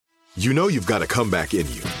You know you've got a comeback in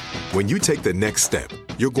you. When you take the next step,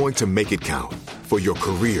 you're going to make it count. For your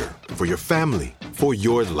career, for your family, for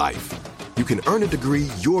your life. You can earn a degree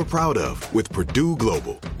you're proud of with Purdue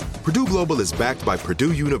Global. Purdue Global is backed by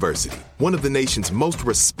Purdue University, one of the nation's most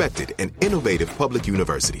respected and innovative public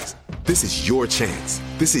universities. This is your chance.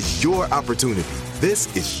 This is your opportunity.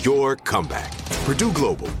 This is your comeback. Purdue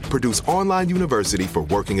Global, Purdue's online university for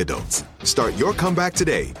working adults. Start your comeback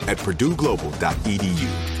today at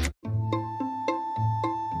purdueglobal.edu.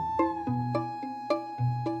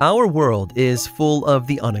 Our world is full of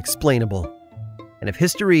the unexplainable. And if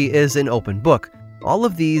history is an open book, all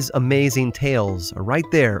of these amazing tales are right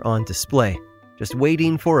there on display, just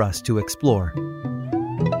waiting for us to explore.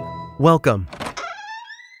 Welcome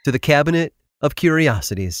to the Cabinet of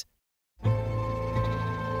Curiosities.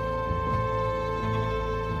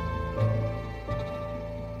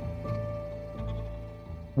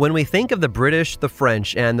 When we think of the British, the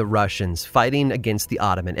French, and the Russians fighting against the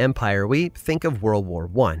Ottoman Empire, we think of World War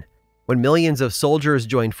I, when millions of soldiers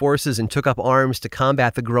joined forces and took up arms to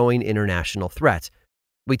combat the growing international threat.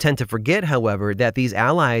 We tend to forget, however, that these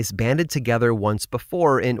allies banded together once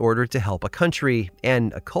before in order to help a country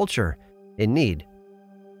and a culture in need.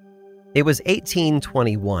 It was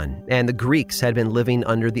 1821, and the Greeks had been living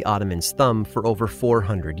under the Ottomans' thumb for over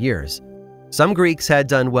 400 years. Some Greeks had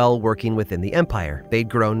done well working within the empire. They'd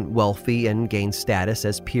grown wealthy and gained status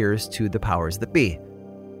as peers to the powers that be.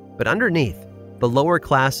 But underneath, the lower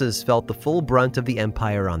classes felt the full brunt of the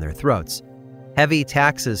empire on their throats. Heavy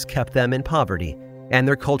taxes kept them in poverty, and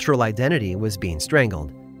their cultural identity was being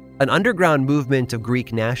strangled. An underground movement of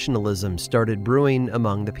Greek nationalism started brewing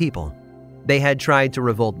among the people. They had tried to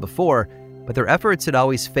revolt before, but their efforts had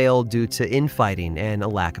always failed due to infighting and a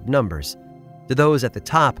lack of numbers. To those at the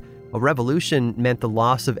top, a revolution meant the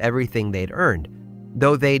loss of everything they'd earned.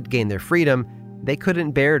 Though they'd gained their freedom, they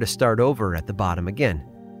couldn't bear to start over at the bottom again.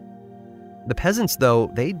 The peasants, though,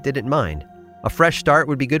 they didn't mind. A fresh start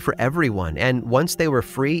would be good for everyone, and once they were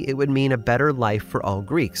free, it would mean a better life for all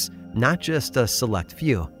Greeks, not just a select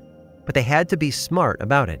few. But they had to be smart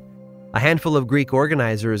about it. A handful of Greek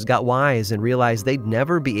organizers got wise and realized they'd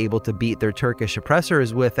never be able to beat their Turkish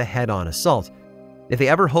oppressors with a head-on assault. If they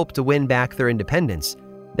ever hoped to win back their independence,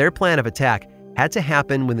 their plan of attack had to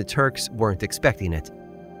happen when the Turks weren't expecting it.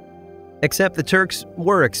 Except the Turks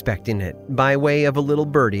were expecting it, by way of a little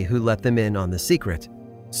birdie who let them in on the secret.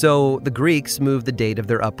 So the Greeks moved the date of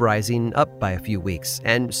their uprising up by a few weeks,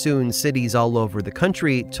 and soon cities all over the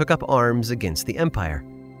country took up arms against the empire.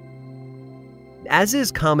 As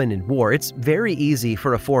is common in war, it's very easy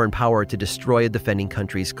for a foreign power to destroy a defending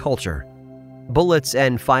country's culture. Bullets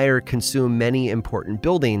and fire consume many important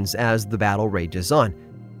buildings as the battle rages on.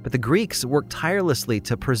 But the Greeks worked tirelessly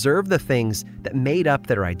to preserve the things that made up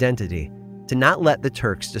their identity, to not let the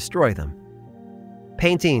Turks destroy them.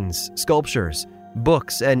 Paintings, sculptures,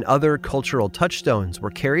 books, and other cultural touchstones were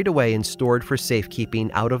carried away and stored for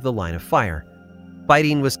safekeeping out of the line of fire.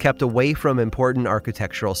 Fighting was kept away from important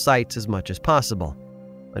architectural sites as much as possible.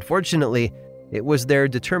 Unfortunately, it was their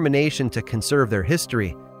determination to conserve their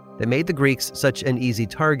history that made the Greeks such an easy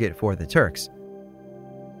target for the Turks.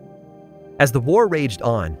 As the war raged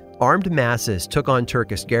on, armed masses took on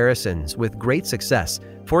Turkish garrisons with great success,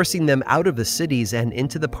 forcing them out of the cities and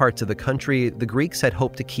into the parts of the country the Greeks had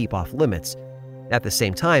hoped to keep off limits. At the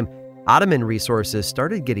same time, Ottoman resources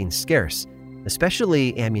started getting scarce,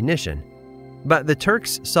 especially ammunition. But the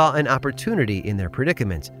Turks saw an opportunity in their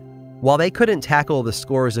predicament. While they couldn't tackle the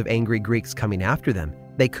scores of angry Greeks coming after them,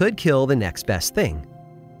 they could kill the next best thing: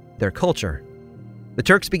 their culture. The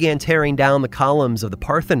Turks began tearing down the columns of the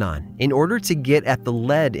Parthenon in order to get at the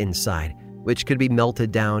lead inside, which could be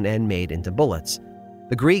melted down and made into bullets.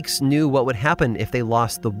 The Greeks knew what would happen if they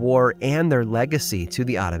lost the war and their legacy to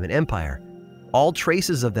the Ottoman Empire. All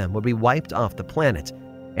traces of them would be wiped off the planet,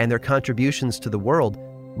 and their contributions to the world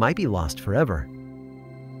might be lost forever.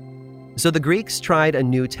 So the Greeks tried a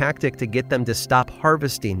new tactic to get them to stop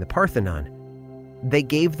harvesting the Parthenon. They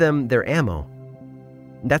gave them their ammo.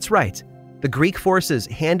 That's right. The Greek forces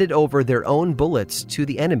handed over their own bullets to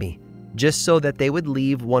the enemy, just so that they would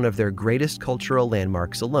leave one of their greatest cultural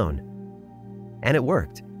landmarks alone. And it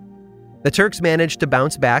worked. The Turks managed to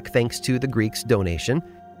bounce back thanks to the Greeks' donation.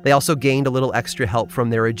 They also gained a little extra help from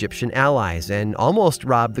their Egyptian allies and almost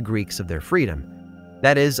robbed the Greeks of their freedom.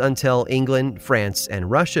 That is, until England, France, and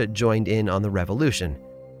Russia joined in on the revolution.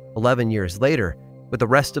 11 years later, with the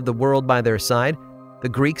rest of the world by their side, the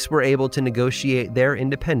Greeks were able to negotiate their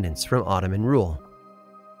independence from Ottoman rule.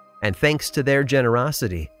 And thanks to their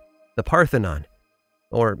generosity, the Parthenon,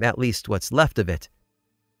 or at least what's left of it,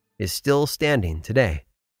 is still standing today.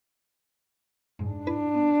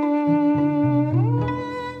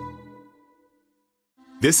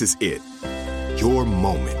 This is it. Your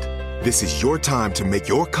moment. This is your time to make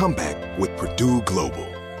your comeback with Purdue Global.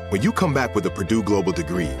 When you come back with a Purdue Global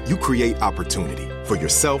degree, you create opportunity for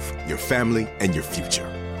yourself, your family, and your future.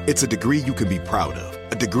 It's a degree you can be proud of,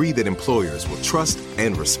 a degree that employers will trust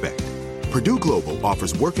and respect. Purdue Global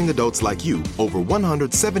offers working adults like you over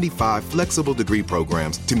 175 flexible degree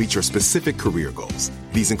programs to meet your specific career goals.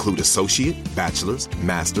 These include associate, bachelor's,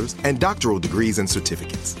 master's, and doctoral degrees and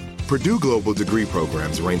certificates. Purdue Global degree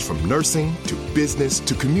programs range from nursing to business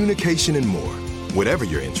to communication and more. Whatever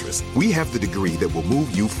your interest, we have the degree that will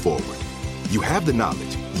move you forward. You have the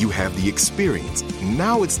knowledge, you have the experience.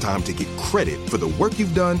 Now it's time to get credit for the work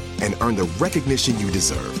you've done and earn the recognition you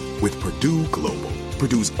deserve with Purdue Global,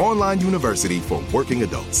 Purdue's online university for working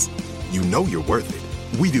adults. You know you're worth it.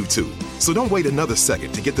 We do too. So don't wait another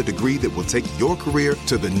second to get the degree that will take your career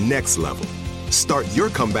to the next level. Start your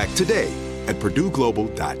comeback today at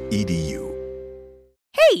purdueglobal.edu.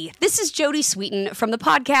 Hey, this is Jodie Sweetin from the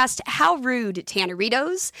podcast How Rude,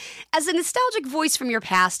 Tanneritos. As a nostalgic voice from your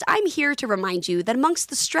past, I'm here to remind you that amongst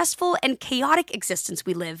the stressful and chaotic existence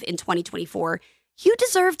we live in 2024, you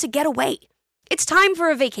deserve to get away. It's time for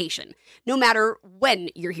a vacation, no matter when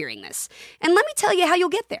you're hearing this. And let me tell you how you'll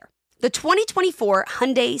get there. The 2024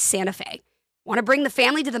 Hyundai Santa Fe. Want to bring the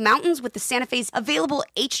family to the mountains with the Santa Fe's available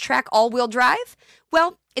H-Track all-wheel drive?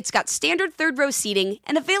 Well, it's got standard third-row seating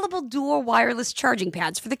and available dual wireless charging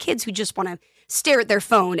pads for the kids who just want to stare at their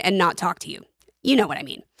phone and not talk to you. You know what I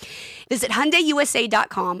mean. Visit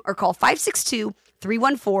HyundaiUSA.com or call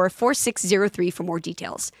 562-314-4603 for more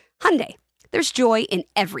details. Hyundai, there's joy in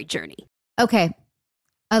every journey. Okay,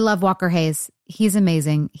 I love Walker Hayes. He's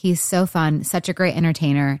amazing. He's so fun, such a great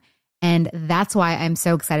entertainer. And that's why I'm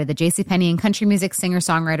so excited that JCPenney and country music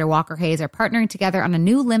singer-songwriter Walker Hayes are partnering together on a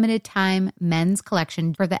new limited-time men's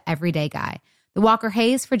collection for the everyday guy. The Walker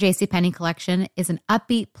Hayes for JCPenney collection is an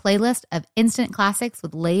upbeat playlist of instant classics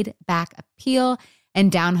with laid-back appeal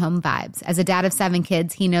and down-home vibes. As a dad of 7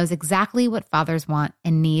 kids, he knows exactly what fathers want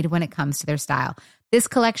and need when it comes to their style. This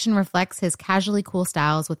collection reflects his casually cool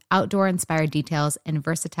styles with outdoor-inspired details and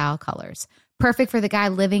versatile colors. Perfect for the guy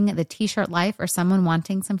living the t-shirt life or someone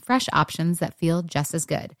wanting some fresh options that feel just as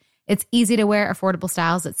good. It's easy to wear, affordable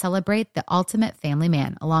styles that celebrate the ultimate family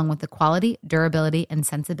man, along with the quality, durability, and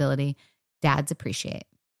sensibility dads appreciate.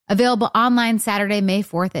 Available online Saturday, May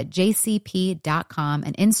 4th at jcp.com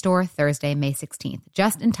and in-store Thursday, May 16th,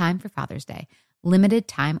 just in time for Father's Day. Limited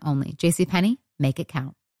time only. JCPenney, make it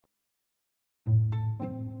count.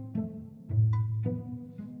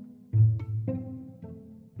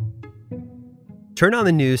 Turn on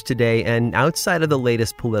the news today, and outside of the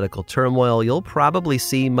latest political turmoil, you'll probably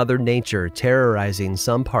see Mother Nature terrorizing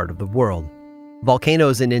some part of the world.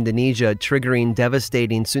 Volcanoes in Indonesia triggering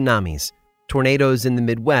devastating tsunamis, tornadoes in the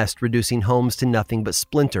Midwest reducing homes to nothing but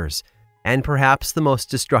splinters, and perhaps the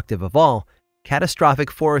most destructive of all,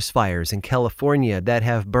 catastrophic forest fires in California that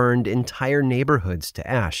have burned entire neighborhoods to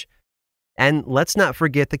ash. And let's not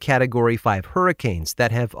forget the Category 5 hurricanes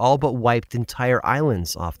that have all but wiped entire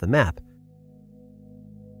islands off the map.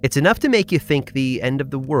 It's enough to make you think the end of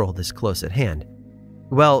the world is close at hand.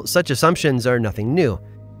 Well, such assumptions are nothing new,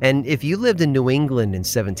 and if you lived in New England in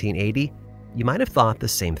 1780, you might have thought the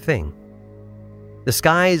same thing. The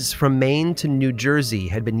skies from Maine to New Jersey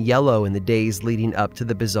had been yellow in the days leading up to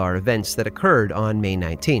the bizarre events that occurred on May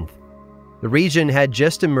 19th. The region had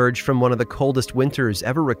just emerged from one of the coldest winters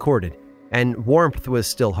ever recorded, and warmth was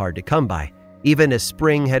still hard to come by, even as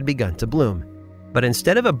spring had begun to bloom. But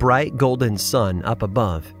instead of a bright golden sun up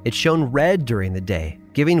above, it shone red during the day,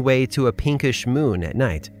 giving way to a pinkish moon at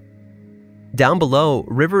night. Down below,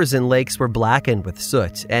 rivers and lakes were blackened with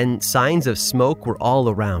soot, and signs of smoke were all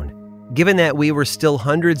around. Given that we were still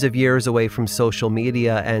hundreds of years away from social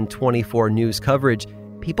media and 24 news coverage,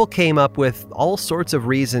 people came up with all sorts of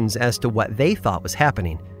reasons as to what they thought was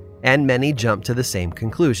happening, and many jumped to the same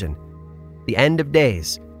conclusion. The end of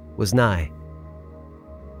days was nigh.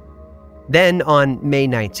 Then, on May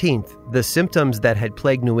 19th, the symptoms that had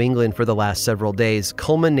plagued New England for the last several days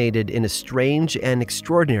culminated in a strange and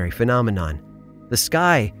extraordinary phenomenon. The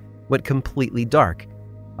sky went completely dark.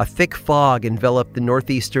 A thick fog enveloped the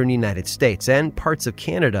northeastern United States and parts of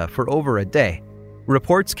Canada for over a day.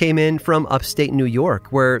 Reports came in from upstate New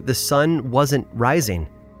York, where the sun wasn't rising.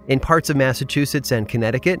 In parts of Massachusetts and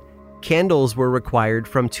Connecticut, candles were required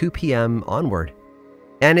from 2 p.m. onward.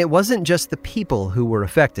 And it wasn't just the people who were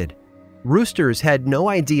affected. Roosters had no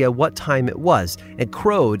idea what time it was and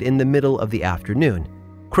crowed in the middle of the afternoon.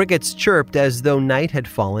 Crickets chirped as though night had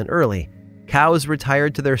fallen early. Cows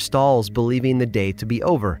retired to their stalls believing the day to be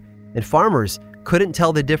over, and farmers couldn't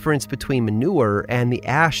tell the difference between manure and the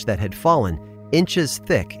ash that had fallen, inches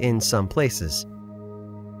thick in some places.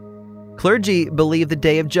 Clergy believed the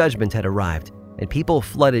Day of Judgment had arrived, and people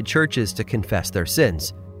flooded churches to confess their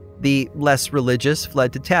sins. The less religious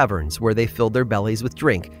fled to taverns where they filled their bellies with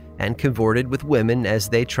drink and cavorted with women as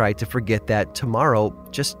they tried to forget that tomorrow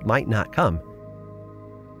just might not come.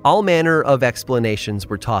 All manner of explanations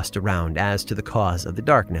were tossed around as to the cause of the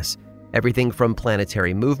darkness, everything from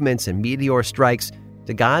planetary movements and meteor strikes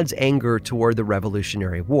to God's anger toward the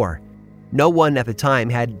Revolutionary War. No one at the time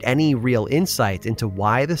had any real insight into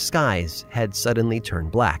why the skies had suddenly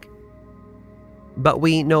turned black. But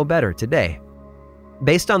we know better today.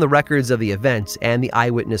 Based on the records of the events and the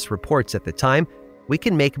eyewitness reports at the time, we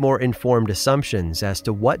can make more informed assumptions as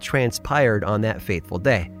to what transpired on that fateful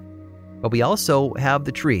day. But we also have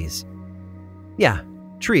the trees. Yeah,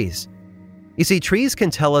 trees. You see, trees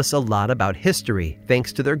can tell us a lot about history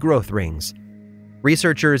thanks to their growth rings.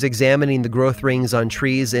 Researchers examining the growth rings on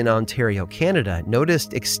trees in Ontario, Canada,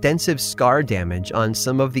 noticed extensive scar damage on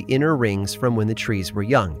some of the inner rings from when the trees were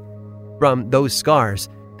young. From those scars,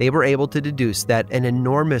 they were able to deduce that an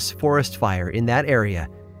enormous forest fire in that area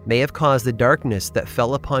may have caused the darkness that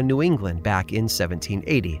fell upon New England back in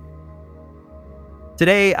 1780.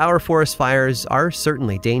 Today, our forest fires are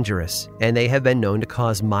certainly dangerous, and they have been known to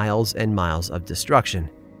cause miles and miles of destruction.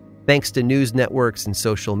 Thanks to news networks and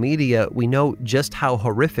social media, we know just how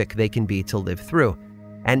horrific they can be to live through,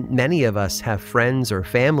 and many of us have friends or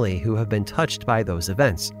family who have been touched by those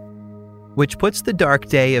events. Which puts the dark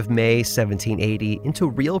day of May 1780 into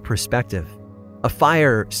real perspective. A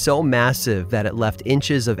fire so massive that it left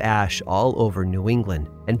inches of ash all over New England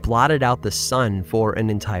and blotted out the sun for an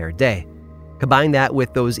entire day. Combine that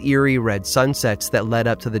with those eerie red sunsets that led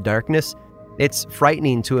up to the darkness, it's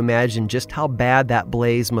frightening to imagine just how bad that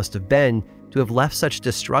blaze must have been to have left such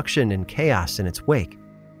destruction and chaos in its wake.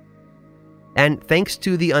 And thanks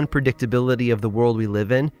to the unpredictability of the world we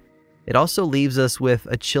live in, it also leaves us with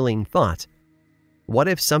a chilling thought. What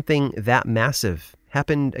if something that massive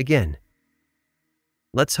happened again?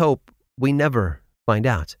 Let's hope we never find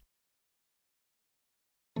out.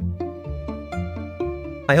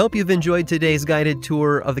 I hope you've enjoyed today's guided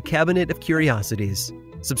tour of the Cabinet of Curiosities.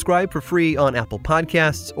 Subscribe for free on Apple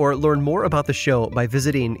Podcasts or learn more about the show by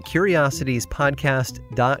visiting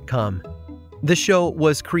curiositiespodcast.com. This show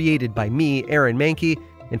was created by me, Aaron Mahnke,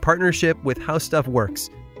 in partnership with How Stuff Works.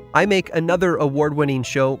 I make another award-winning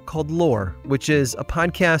show called Lore, which is a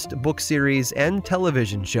podcast, book series, and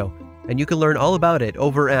television show, and you can learn all about it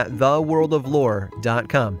over at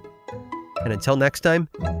theworldoflore.com. And until next time,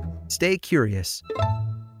 stay curious.